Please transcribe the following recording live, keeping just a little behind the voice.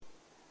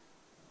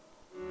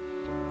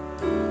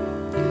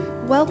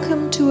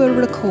Welcome to a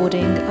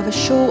recording of a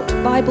short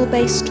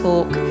Bible-based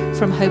talk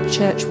from Hope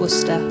Church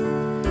Worcester.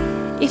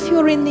 If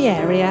you're in the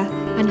area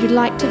and you'd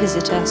like to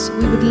visit us,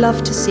 we would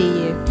love to see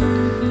you.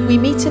 We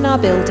meet in our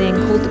building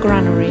called the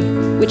Granary,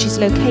 which is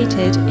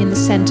located in the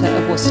centre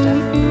of Worcester.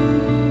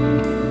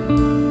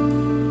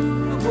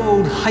 The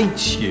world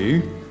hates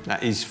you,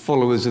 that is,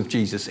 followers of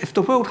Jesus. If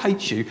the world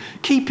hates you,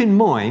 keep in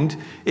mind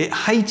it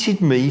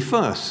hated me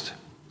first.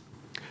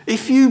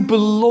 If you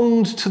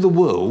belonged to the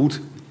world,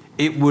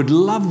 it would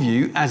love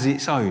you as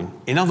its own.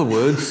 In other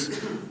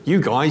words,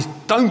 you guys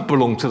don't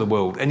belong to the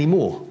world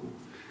anymore.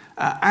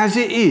 As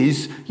it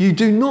is, you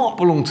do not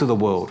belong to the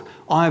world.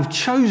 I have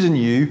chosen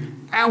you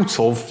out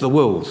of the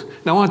world.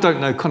 Now, I don't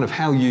know kind of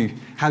how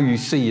you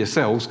see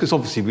yourselves, because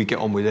obviously we get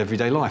on with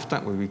everyday life,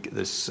 don't we?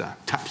 There's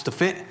taps to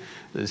fit,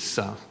 there's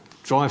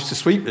drives to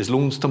sweep, there's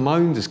lawns to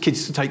mow, there's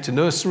kids to take to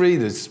nursery,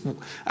 there's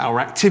our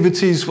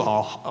activities,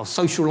 our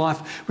social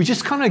life. We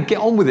just kind of get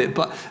on with it.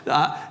 But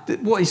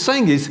what he's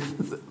saying is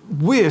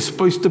we're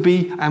supposed to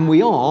be, and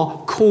we are,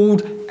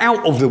 called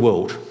out of the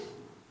world.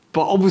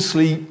 But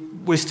obviously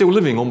we're still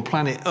living on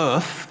planet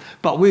Earth,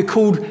 but we're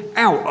called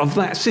out of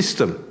that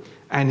system.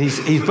 And he's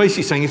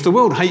basically saying if the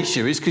world hates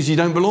you, it's because you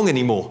don't belong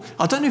anymore.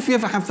 I don't know if you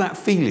ever have that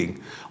feeling.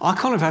 I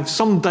kind of have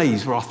some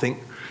days where I think,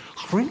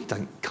 I really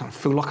don't kind of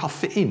feel like I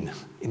fit in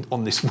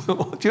on this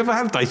world. Do you ever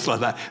have days like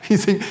that? You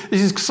think,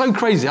 this is so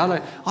crazy.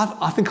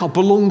 I think I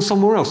belong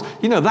somewhere else.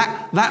 You know,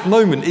 that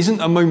moment isn't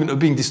a moment of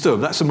being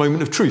disturbed. That's a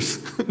moment of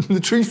truth. The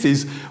truth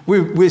is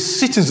we're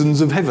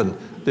citizens of heaven,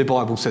 the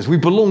Bible says. We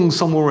belong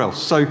somewhere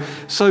else.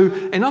 So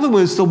in other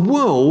words, the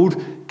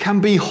world can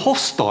be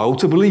hostile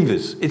to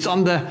believers. It's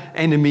under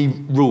enemy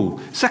rule.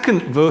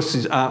 Second verse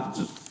is,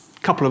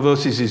 couple of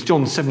verses is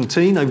John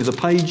 17 over the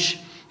page,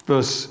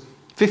 verse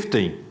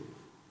 15.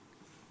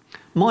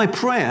 My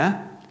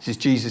prayer, this is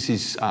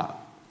Jesus'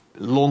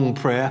 long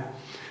prayer,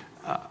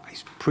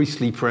 his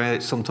priestly prayer,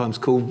 it's sometimes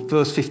called,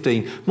 verse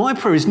 15. My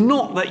prayer is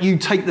not that you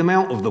take them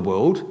out of the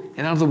world.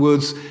 In other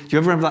words, do you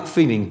ever have that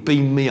feeling,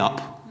 beam me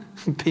up?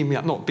 Beam me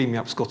up, not beam me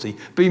up, Scotty.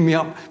 Beam me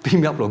up,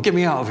 Lord. Get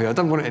me out of here. I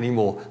don't want it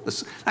anymore.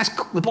 That's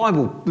the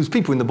Bible. There's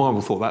people in the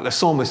Bible thought that. The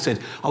psalmist said,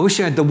 I wish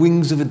I had the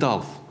wings of a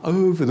dove.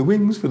 Oh, for the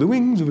wings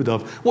of a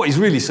dove. What he's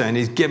really saying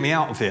is, get me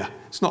out of here.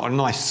 It's not a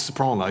nice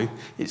soprano.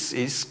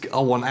 It's I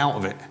want out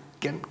of it.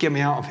 Get me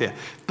out of here.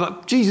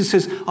 But Jesus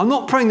says, I'm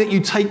not praying that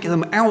you take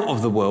them out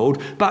of the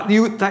world, but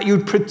that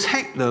you'd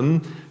protect them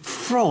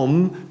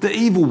from the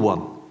evil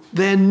one.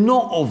 They're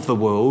not of the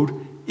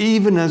world,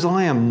 even as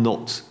I am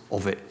not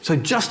of it. So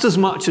just as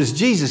much as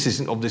Jesus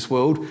isn't of this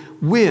world,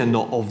 we're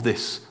not of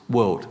this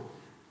world.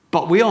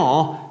 But we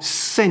are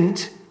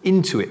sent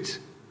into it.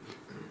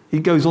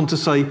 He goes on to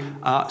say,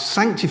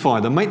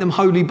 sanctify them, make them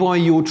holy by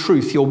your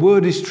truth. Your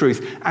word is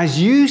truth.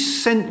 As you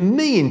sent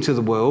me into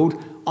the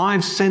world,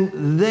 I've sent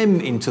them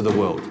into the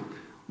world.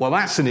 Well,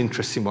 that's an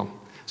interesting one.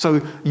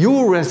 So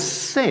you're as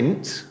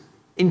sent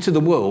into the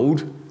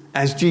world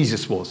as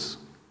Jesus was.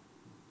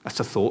 That's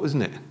a thought,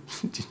 isn't it?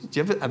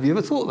 Have you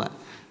ever thought that?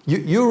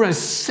 You're as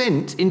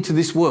sent into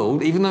this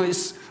world, even though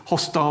it's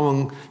hostile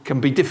and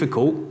can be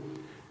difficult.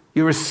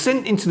 You're as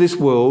sent into this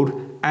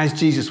world as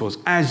Jesus was.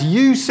 As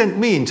you sent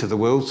me into the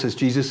world, says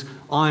Jesus,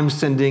 I'm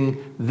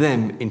sending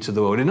them into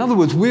the world. In other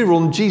words, we're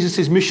on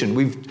Jesus' mission.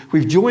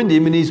 We've joined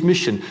him in his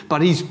mission,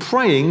 but he's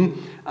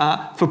praying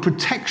for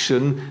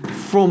protection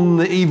from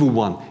the evil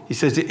one. He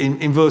says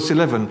in verse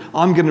 11,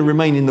 I'm going to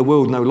remain in the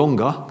world no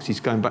longer, because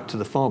he's going back to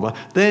the Father.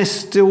 They're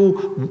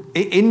still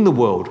in the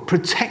world.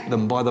 Protect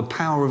them by the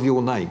power of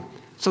your name.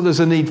 So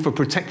there's a need for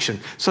protection.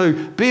 So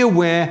be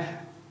aware.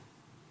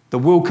 The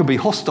world can be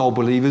hostile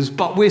believers,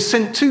 but we're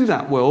sent to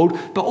that world.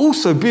 But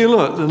also be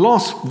alert. The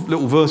last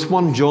little verse,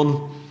 1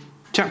 John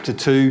chapter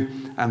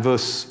 2 and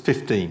verse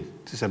 15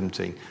 to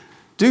 17.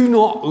 Do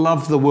not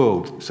love the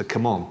world. It's a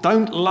command.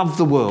 Don't love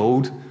the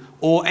world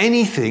or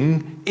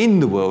anything in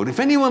the world. If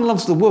anyone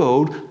loves the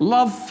world,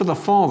 love for the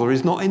Father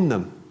is not in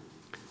them.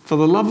 For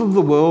the love of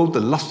the world,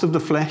 the lust of the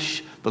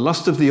flesh, the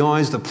lust of the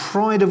eyes, the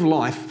pride of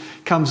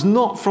life comes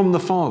not from the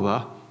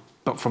Father,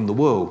 but from the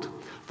world.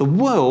 The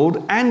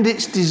world and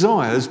its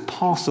desires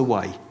pass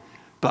away,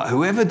 but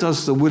whoever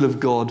does the will of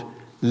God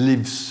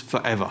lives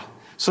forever.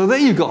 So there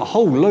you've got a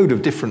whole load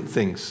of different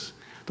things.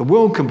 The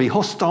world can be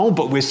hostile,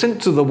 but we're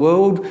sent to the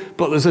world,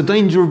 but there's a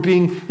danger of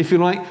being, if you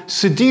like,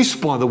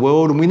 seduced by the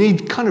world, and we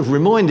need kind of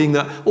reminding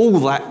that all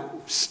that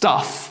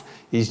stuff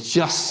is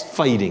just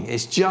fading.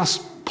 It's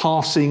just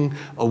passing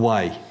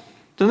away.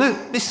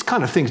 This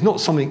kind of thing's not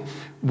something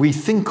we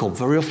think of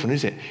very often,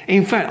 is it?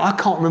 In fact, I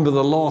can't remember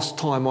the last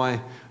time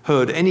I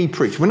heard any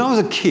preach. When I was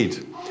a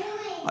kid,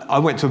 I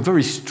went to a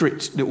very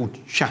strict little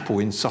chapel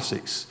in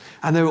Sussex,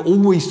 and they were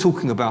always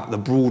talking about the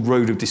broad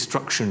road of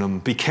destruction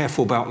and be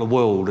careful about the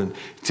world. And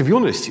to be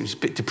honest, it was a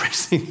bit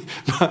depressing.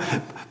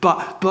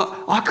 but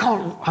I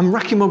can't. I'm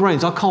racking my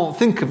brains. I can't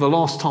think of the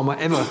last time I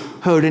ever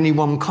heard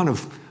anyone kind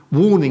of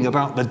warning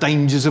about the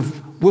dangers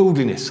of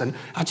worldliness. And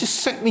it just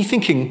set me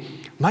thinking,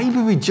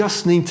 maybe we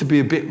just need to be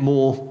a bit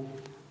more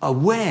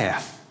aware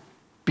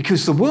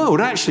because the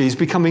world actually is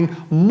becoming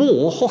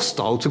more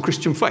hostile to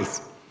Christian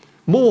faith,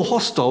 more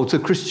hostile to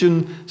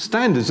Christian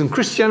standards. And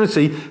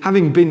Christianity,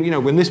 having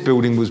been, when this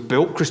building was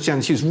built,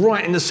 Christianity was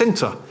right in the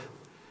centre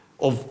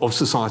of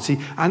society,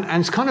 and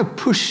it's kind of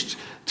pushed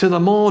to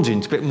the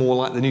margins, a bit more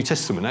like the New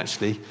Testament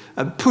actually,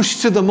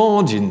 pushed to the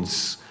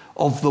margins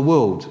of the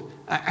world.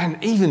 And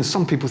even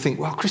some people think,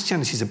 well,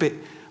 Christianity is a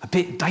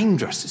bit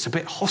dangerous. It's a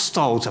bit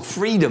hostile to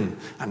freedom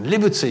and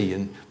liberty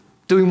and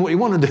doing what you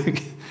want to do.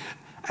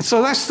 And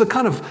so that's the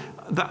kind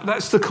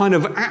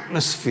of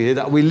atmosphere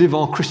that we live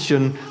our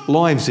Christian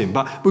lives in.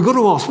 But we've got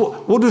to ask,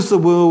 what does the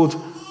word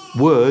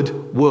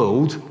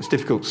world, it's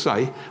difficult to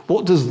say,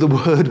 what does the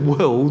word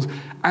world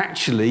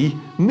actually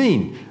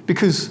mean?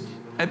 Because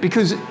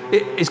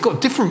it's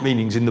got different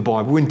meanings in the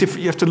Bible.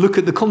 You have to look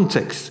at the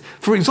context.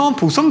 For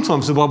example,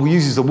 sometimes the Bible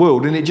uses the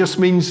world and it just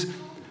means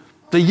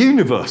the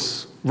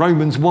universe.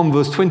 Romans 1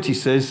 verse 20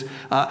 says,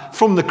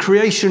 from the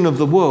creation of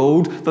the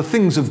world, the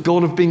things of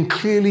God have been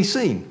clearly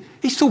seen.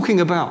 He's talking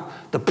about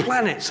the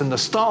planets and the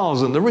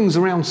stars and the rings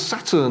around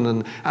Saturn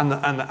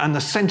and the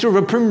centre of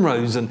a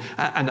primrose and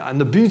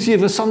the beauty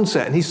of a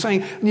sunset. And he's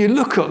saying, when you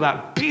look at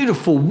that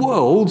beautiful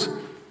world,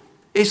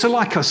 it's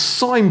like a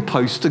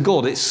signpost to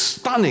God. It's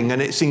stunning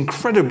and it's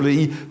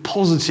incredibly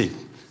positive.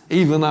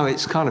 Even though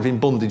it's kind of in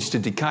bondage to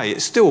decay,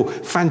 it's still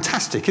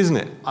fantastic, isn't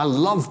it? I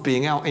love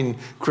being out in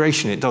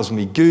creation. It does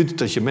me good,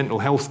 does your mental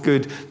health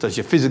good, does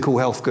your physical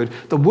health good.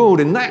 The world,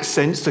 in that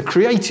sense, the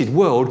created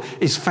world,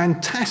 is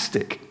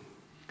fantastic.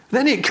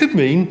 Then it could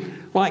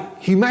mean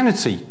like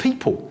humanity,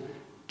 people.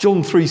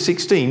 John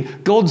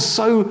 3:16, God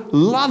so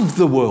loved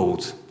the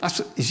world.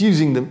 He's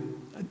using the,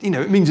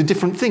 it means a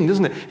different thing,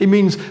 doesn't it? It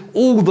means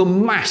all the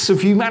mass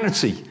of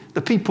humanity.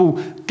 The people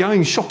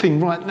going shopping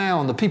right now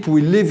and the people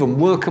we live and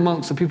work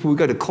amongst, the people we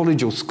go to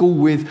college or school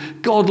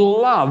with. God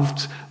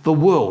loved the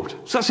world.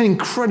 So that's an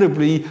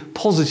incredibly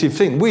positive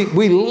thing.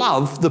 We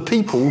love the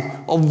people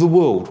of the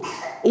world.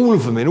 All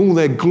of them in all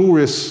their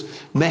glorious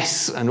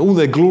mess and all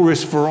their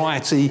glorious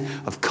variety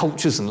of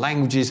cultures and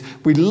languages.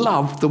 We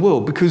love the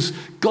world because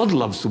God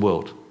loves the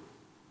world.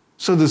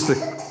 So there's the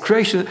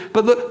creation,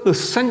 but the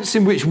sense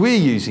in which we're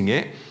using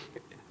it,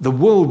 the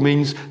world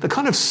means the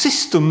kind of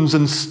systems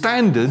and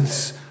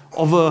standards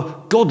of a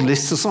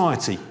godless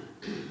society.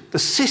 The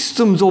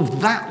systems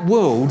of that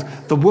world,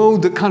 the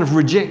world that kind of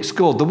rejects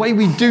God, the way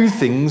we do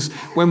things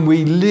when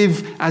we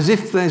live as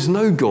if there's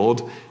no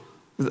God,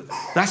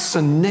 that's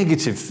a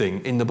negative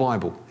thing in the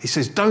Bible. He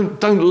says,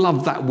 don't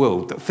love that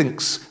world that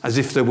thinks as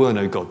if there were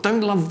no God.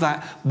 Don't love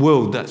that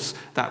world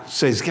that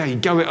says, hey,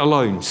 go it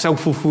alone.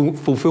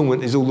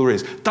 Self-fulfillment is all there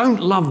is. Don't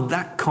love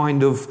that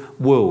kind of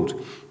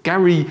world.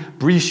 Gary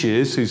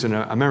Breshears, who's an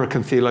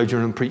American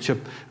theologian and preacher,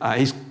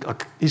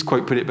 his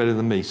quote put it better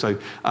than me. So,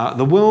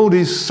 the world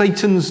is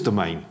Satan's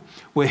domain,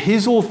 where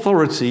his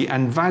authority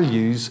and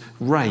values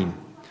reign.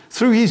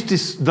 Though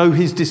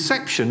his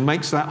deception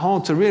makes that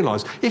hard to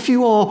realise. If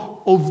you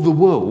are of the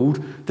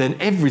world, then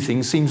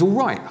everything seems all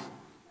right.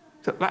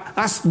 So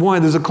that's why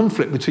there's a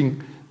conflict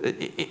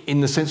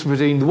in the sense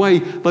between the way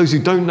those who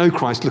don't know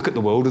Christ look at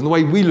the world and the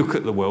way we look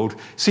at the world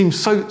seems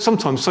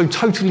sometimes so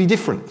totally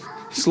different.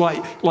 It's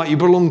like you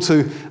belong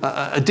to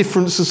a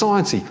different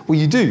society. Well,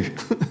 you do.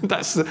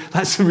 That's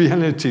the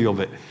reality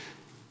of it.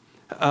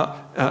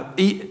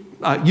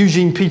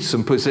 Eugene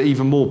Peterson puts it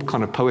even more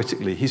kind of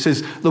poetically. He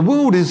says, the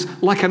world is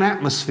like an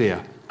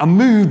atmosphere, a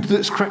mood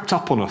that's crept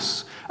up on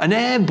us, an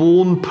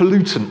airborne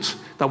pollutant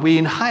that we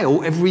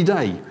inhale every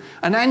day,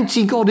 an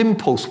anti-God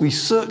impulse we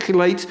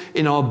circulate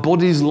in our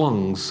body's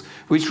lungs,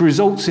 which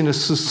results in a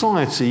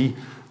society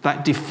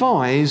that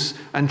defies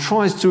and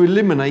tries to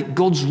eliminate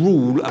God's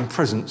rule and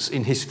presence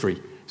in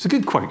history. It's a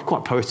good quote,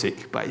 quite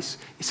poetic, but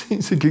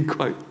it's a good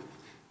quote.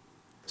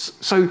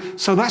 So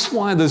that's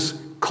why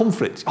there's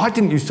conflict. I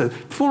didn't used to,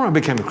 before I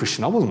became a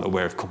Christian, I wasn't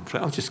aware of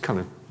conflict. I was just kind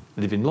of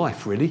living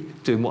life, really,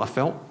 doing what I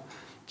felt.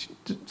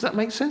 Does that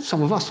make sense?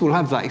 Some of us will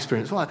have that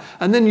experience. Right?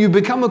 And then you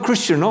become a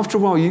Christian, and after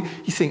a while you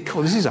think,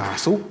 oh, this is a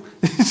hassle.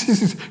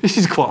 This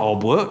is quite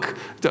hard work.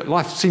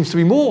 Life seems to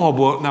be more hard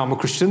work now I'm a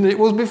Christian than it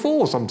was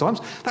before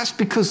sometimes. That's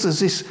because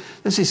there's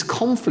this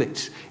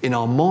conflict in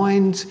our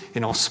mind,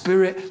 in our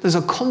spirit. There's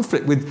a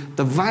conflict with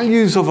the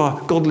values of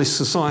a godless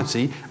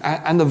society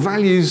and the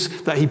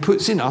values that he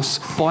puts in us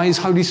by his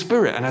Holy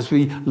Spirit and as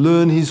we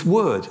learn his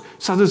word.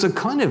 So there's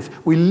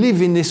we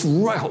live in this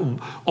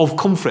realm of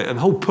conflict, and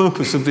the whole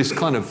purpose of this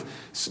kind of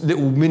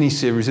little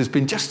mini-series has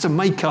been just to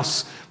make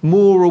us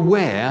more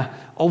aware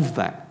of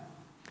that.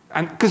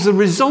 And because the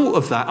result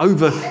of that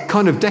over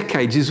kind of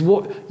decades is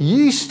what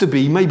used to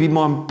be, maybe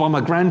by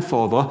my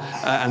grandfather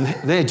and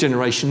their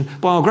generation,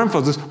 by our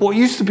grandfathers, what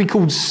used to be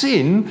called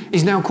sin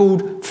is now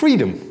called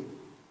freedom.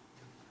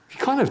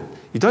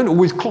 You don't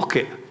always clock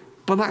it,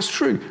 but that's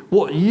true.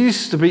 What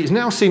used to be is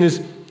now seen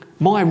as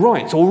my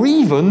rights, or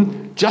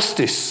even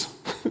justice.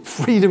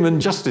 Freedom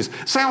and justice.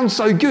 Sounds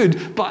so good,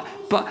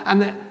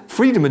 and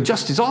freedom and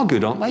justice are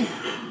good, aren't they?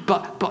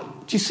 But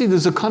do you see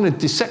there's a kind of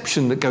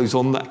deception that goes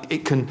on that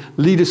it can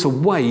lead us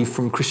away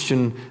from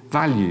Christian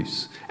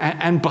values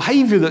and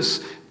behaviour that's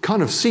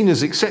kind of seen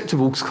as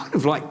acceptable, it's kind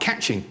of like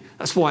catching.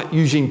 That's why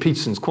Eugene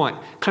Peterson's quite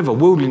clever.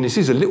 Worldliness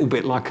is a little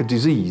bit like a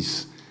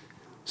disease.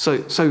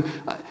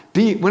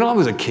 When I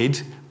was a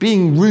kid,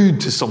 being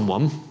rude to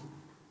someone,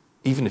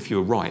 even if you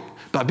were right,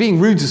 but being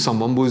rude to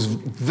someone was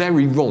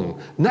very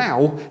wrong.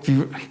 Now, if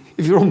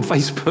you're on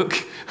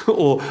Facebook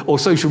or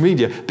social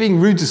media, being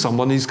rude to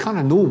someone is kind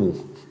of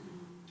normal.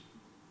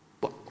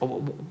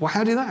 Well,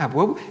 how did that happen?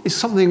 Well, it's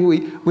something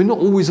we're not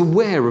always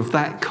aware of,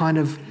 that kind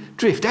of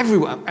drift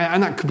everywhere.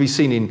 And that could be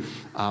seen in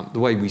the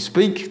way we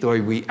speak, the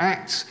way we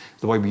act,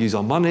 the way we use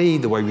our money,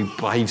 the way we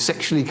behave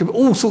sexually.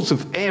 All sorts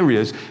of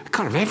areas.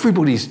 Kind of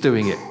everybody's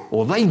doing it,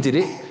 or they did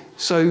it,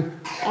 so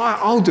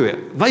I'll do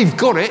it. They've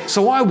got it,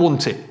 so I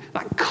want it.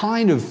 That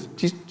kind of,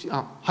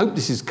 I hope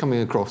this is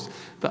coming across,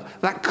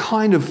 that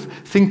kind of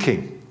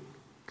thinking.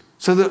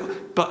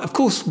 But of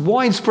course,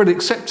 widespread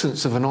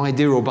acceptance of an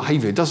idea or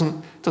behaviour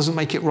doesn't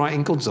make it right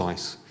in God's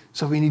eyes.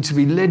 So we need to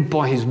be led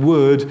by his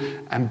word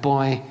and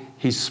by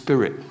his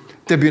spirit.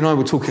 Debbie and I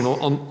were talking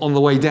on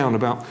the way down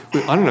about,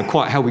 I don't know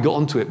quite how we got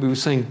onto it, we were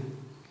saying,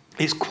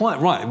 it's quite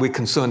right, we're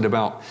concerned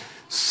about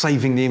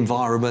saving the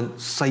environment,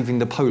 saving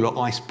the polar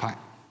ice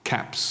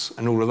caps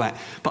and all of that.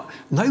 But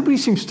nobody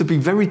seems to be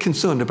very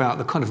concerned about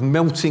the kind of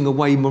melting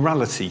away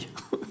morality,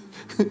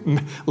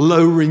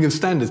 lowering of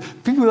standards.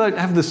 People don't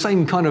have the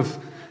same kind of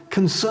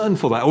concern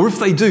for that. Or if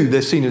they do,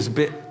 they're seen as a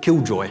bit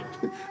killjoy,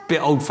 a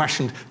bit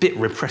old-fashioned, a bit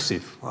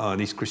repressive. Oh,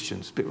 these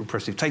Christians, a bit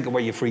repressive. Take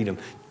away your freedom.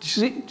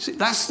 See,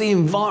 that's the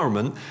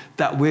environment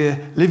that we're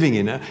living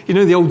in. You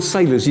know, the old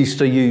sailors used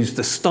to use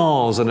the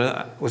stars and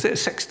was it a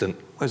sextant?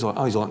 Where's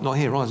he's like, not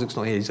here. Isaac's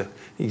not here.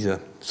 He's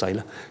a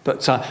sailor.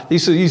 But they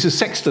used to use a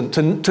sextant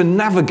to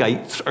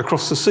navigate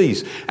across the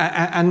seas.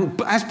 And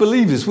as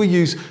believers, we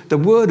use the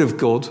word of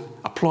God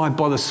applied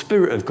by the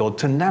Spirit of God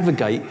to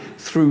navigate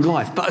through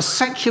life. But a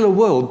secular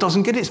world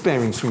doesn't get its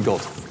bearings from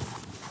God.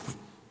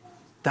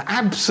 The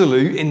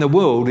absolute in the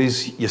world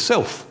is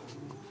yourself,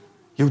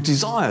 your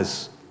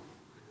desires.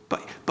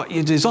 But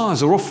your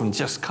desires are often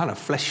just kind of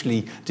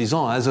fleshly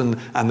desires, and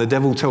the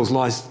devil tells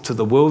lies to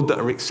the world that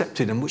are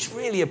accepted and which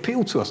really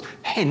appeal to us,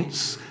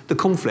 hence the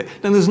conflict.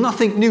 Now, there's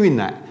nothing new in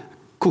that.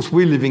 Of course,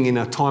 we're living in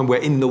a time where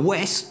in the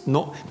West,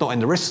 not in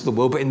the rest of the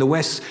world, but in the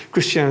West,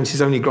 Christianity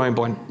is only growing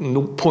by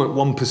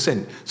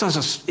 0.1%. So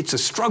it's a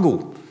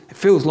struggle. It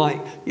feels like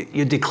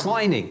you're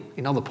declining.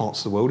 In other parts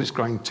of the world, it's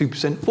growing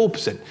 2%,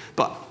 4%.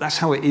 But that's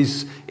how it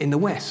is in the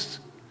West.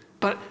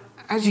 But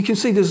as you can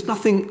see, there's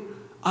nothing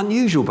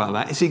unusual about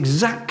that. It's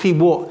exactly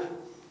what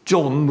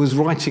John was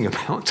writing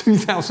about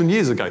 2,000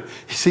 years ago.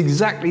 It's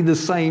exactly the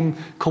same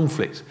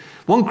conflict.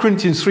 1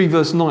 Corinthians 3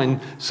 verse 9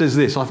 says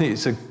this. I think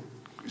it's a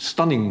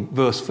stunning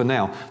verse for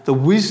now. The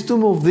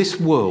wisdom of this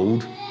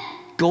world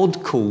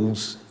God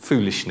calls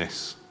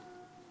foolishness.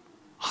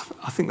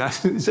 I think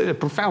that's a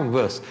profound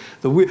verse.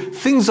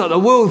 Things that the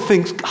world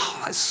thinks,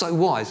 that's so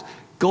wise,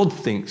 God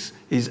thinks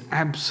is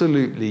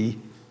absolutely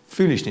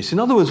foolishness. In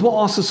other words, what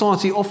our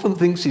society often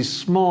thinks is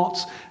smart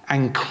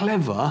and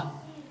clever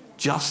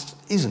just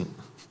isn't.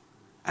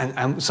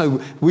 And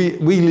so we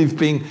live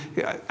being,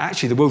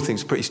 actually the world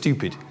thinks pretty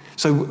stupid.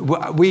 So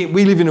we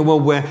live in a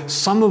world where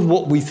some of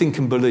what we think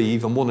and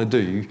believe and want to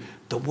do,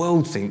 the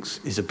world thinks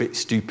is a bit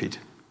stupid.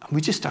 And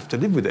we just have to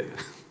live with it.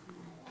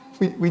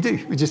 We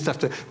do. We just have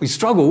to, we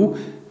struggle,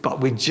 but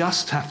we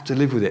just have to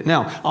live with it.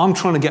 Now, I'm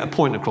trying to get a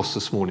point across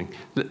this morning.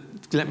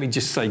 Let me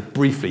just say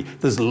briefly,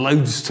 there's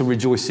loads to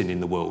rejoice in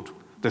the world.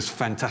 There's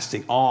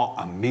fantastic art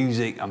and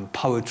music and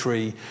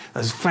poetry.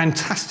 There's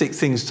fantastic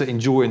things to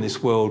enjoy in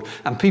this world.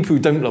 And people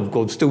who don't love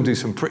God still do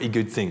some pretty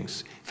good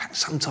things. In fact,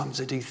 sometimes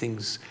they do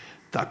things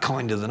that are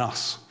kinder than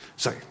us.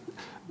 So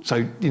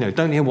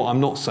don't hear what I'm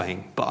not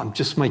saying, but I'm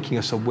just making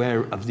us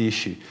aware of the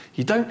issue.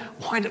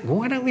 Why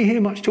don't we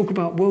hear much talk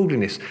about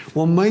worldliness?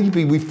 Well,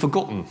 maybe we've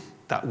forgotten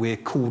that we're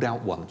called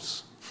out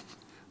ones.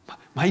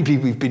 Maybe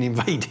we've been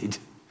invaded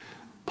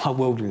by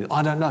worldliness.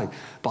 I don't know,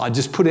 but I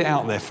just put it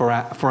out there for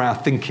our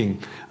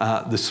thinking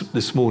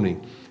this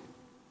morning.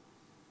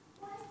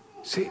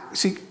 See,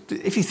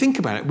 if you think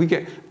about it, we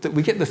get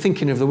the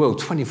thinking of the world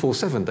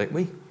 24/7, don't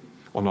we?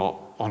 On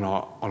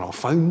our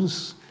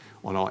phones,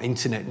 on our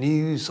internet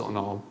news, on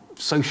our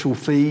social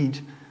feed,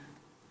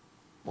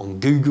 on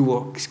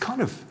Google.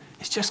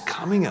 It's just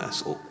coming at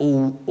us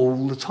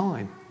all the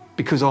time,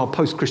 because our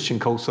post-Christian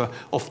culture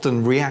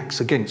often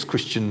reacts against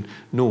Christian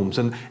norms.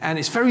 And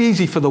it's very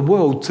easy for the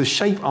world to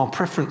shape our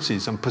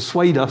preferences and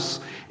persuade us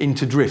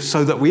into drift,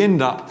 so that we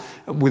end up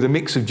with a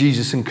mix of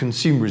Jesus and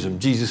consumerism,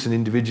 Jesus and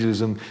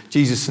individualism,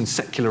 Jesus and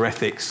secular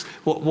ethics,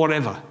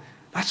 whatever.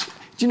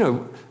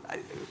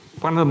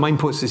 One of the main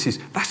points of this is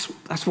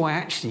that's why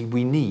actually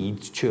we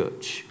need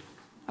church.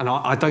 And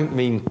I don't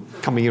mean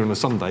coming here on a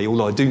Sunday,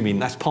 although I do mean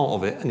that's part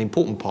of it, an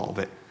important part of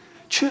it.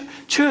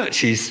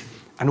 Church is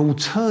an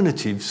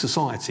alternative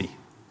society.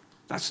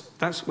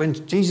 That's when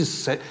Jesus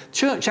said,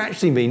 church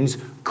actually means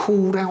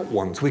called out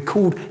ones. We're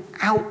called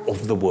out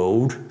of the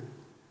world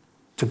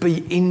to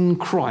be in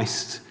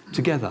Christ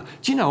together.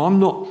 Do you know,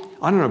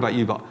 I don't know about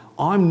you, but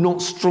I'm not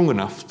strong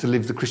enough to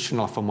live the Christian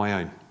life on my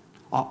own.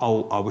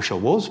 I wish I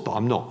was, but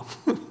I'm not.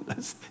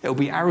 It'll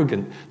be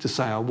arrogant to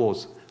say I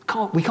was.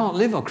 We can't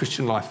live our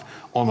Christian life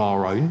on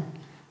our own.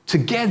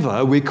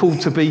 Together, we're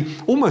called to be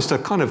almost a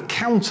kind of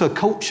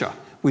counter-culture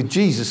with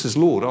Jesus as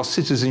Lord, our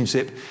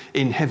citizenship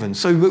in heaven,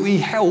 so that we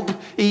help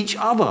each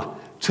other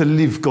to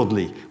live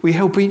godly. We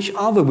help each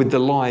other with the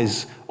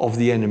lies of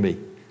the enemy.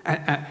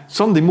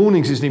 Sunday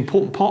mornings is an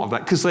important part of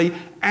that because they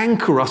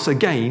anchor us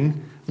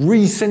again,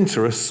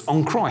 recenter us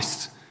on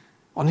Christ,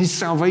 on his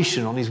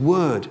salvation, on his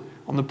word,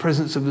 on the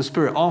presence of the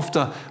Spirit.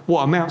 After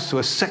what amounts to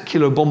a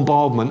secular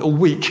bombardment all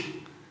week,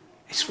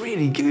 it's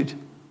really good.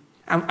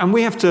 And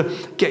we have to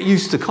get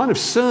used to kind of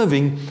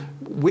serving,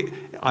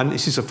 and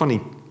this is a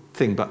funny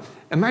thing, but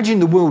imagine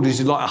the world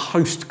is like a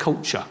host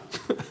culture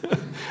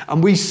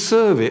and we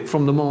serve it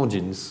from the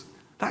margins.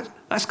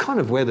 That's kind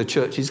of where the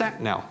church is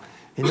at now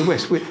in the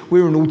West.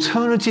 We're an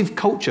alternative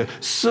culture,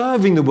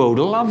 serving the world,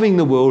 loving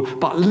the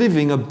world, but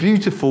living a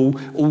beautiful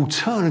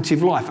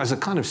alternative life as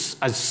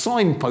as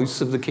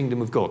signposts of the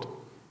kingdom of God.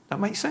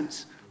 That makes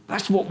sense?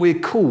 That's what we're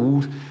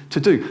called to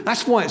do.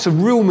 That's why it's a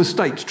real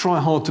mistake to try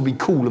hard to be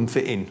cool and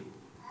fit in.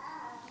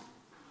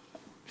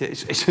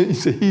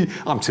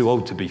 I'm too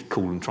old to be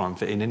cool and try and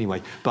fit in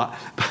anyway, but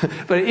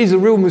it is a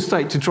real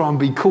mistake to try and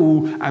be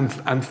cool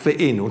and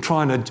fit in, or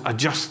try and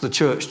adjust the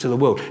church to the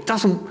world. It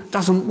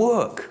doesn't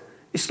work.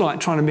 It's like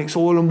trying to mix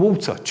oil and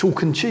water,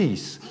 chalk and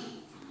cheese.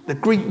 The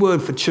Greek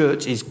word for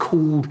church is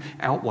called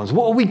out ones.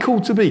 What are we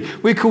called to be?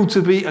 We're called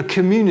to be a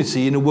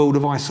community in a world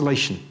of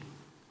isolation.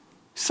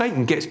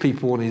 Satan gets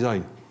people on his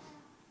own.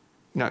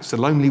 It's the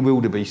lonely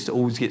wildebeest that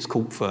always gets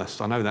caught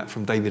first. I know that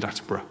from David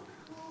Attenborough.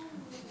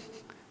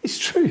 It's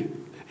true.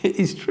 It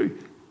is true.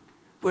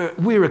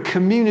 We're a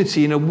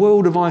community in a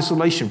world of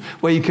isolation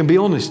where you can be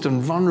honest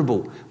and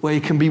vulnerable, where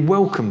you can be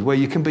welcomed, where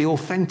you can be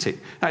authentic.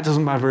 That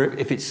doesn't matter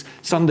if it's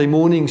Sunday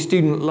morning,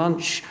 student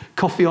lunch,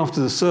 coffee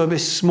after the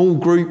service, small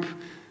group,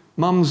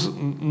 mums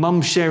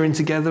sharing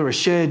together, a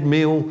shared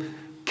meal,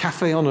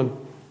 cafe on a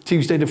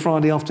Tuesday to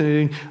Friday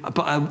afternoon,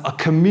 but a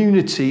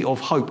community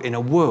of hope in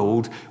a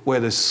world where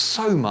there's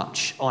so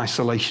much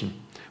isolation.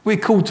 We're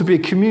called to be a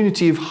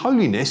community of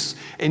holiness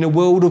in a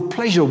world of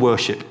pleasure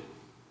worship.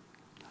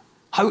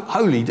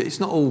 Holy, it's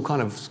not all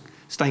kind of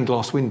stained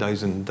glass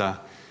windows and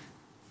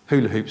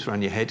hula hoops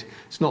around your head.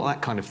 It's not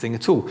that kind of thing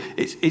at all.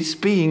 It's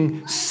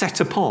being set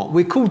apart.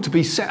 We're called to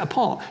be set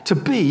apart, to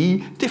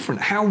be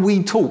different. How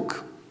we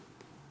talk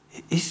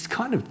is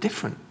kind of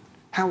different.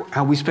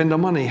 How we spend our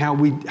money, how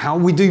we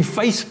do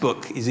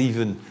Facebook is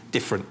even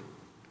different.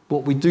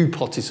 What we do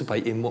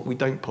participate in, what we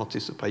don't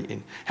participate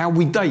in. How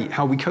we date,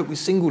 how we cope with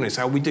singleness,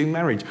 how we do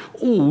marriage,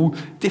 all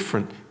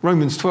different.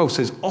 Romans 12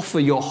 says, offer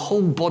your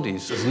whole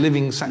bodies as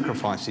living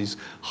sacrifices,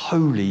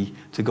 holy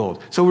to God.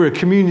 So we're a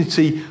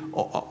community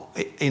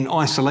in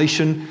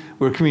isolation.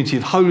 We're a community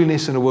of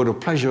holiness in a world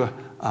of pleasure.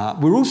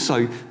 We're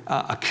also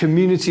a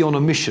community on a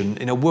mission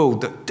in a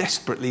world that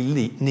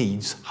desperately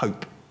needs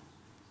hope.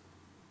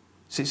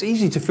 So it's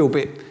easy to feel a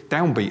bit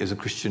downbeat as a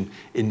Christian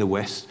in the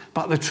West,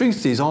 but the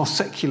truth is our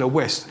secular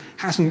West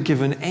hasn't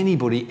given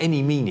anybody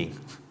any meaning,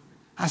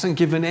 hasn't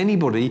given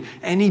anybody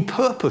any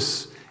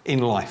purpose in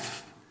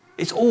life.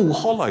 It's all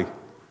hollow.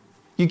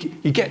 You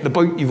get the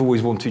boat you've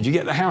always wanted, you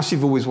get the house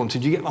you've always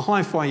wanted, you get the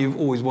hi-fi you've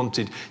always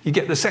wanted, you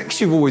get the sex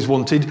you've always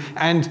wanted,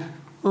 and,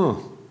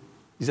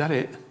 is that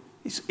it?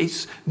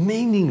 It's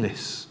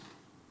meaningless.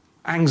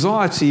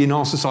 Anxiety in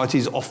our society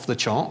is off the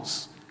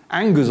charts.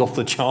 Anger's off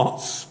the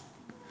charts.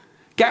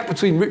 Gap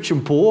between rich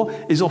and poor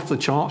is off the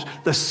charts.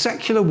 The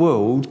secular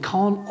world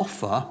can't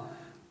offer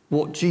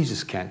what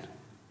Jesus can.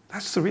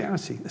 That's the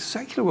reality. The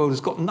secular world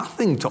has got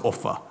nothing to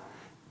offer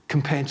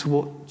compared to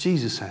what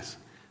Jesus has.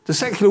 The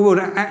secular world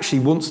actually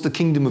wants the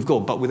kingdom of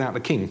God, but without the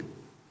king.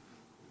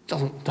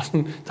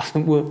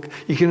 Doesn't work.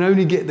 You can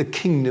only get the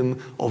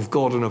kingdom of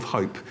God and of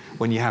hope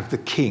when you have the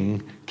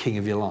king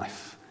of your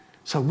life.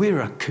 So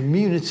we're a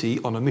community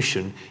on a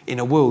mission in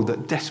a world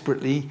that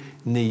desperately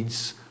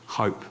needs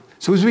hope.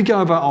 So as we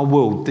go about our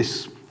world,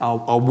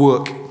 our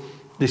work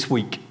this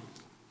week,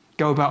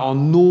 go about our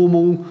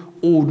normal,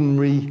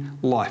 ordinary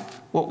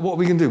life, what are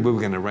we going to do? Well, we're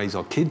going to raise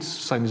our kids,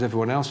 same as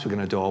everyone else. We're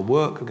going to do our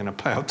work. We're going to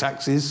pay our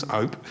taxes, I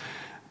hope.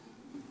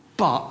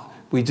 But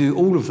we do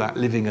all of that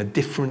living a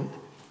different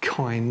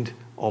kind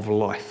of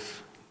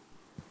life.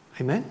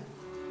 Amen?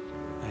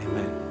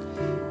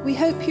 Amen. We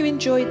hope you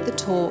enjoyed the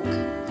talk.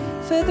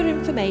 Further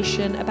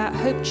information about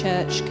Hope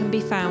Church can be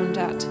found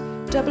at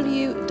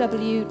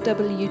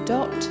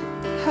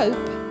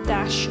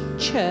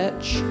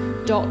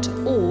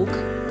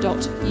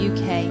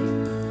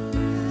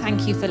www.hope-church.org.uk.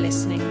 Thank you for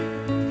listening.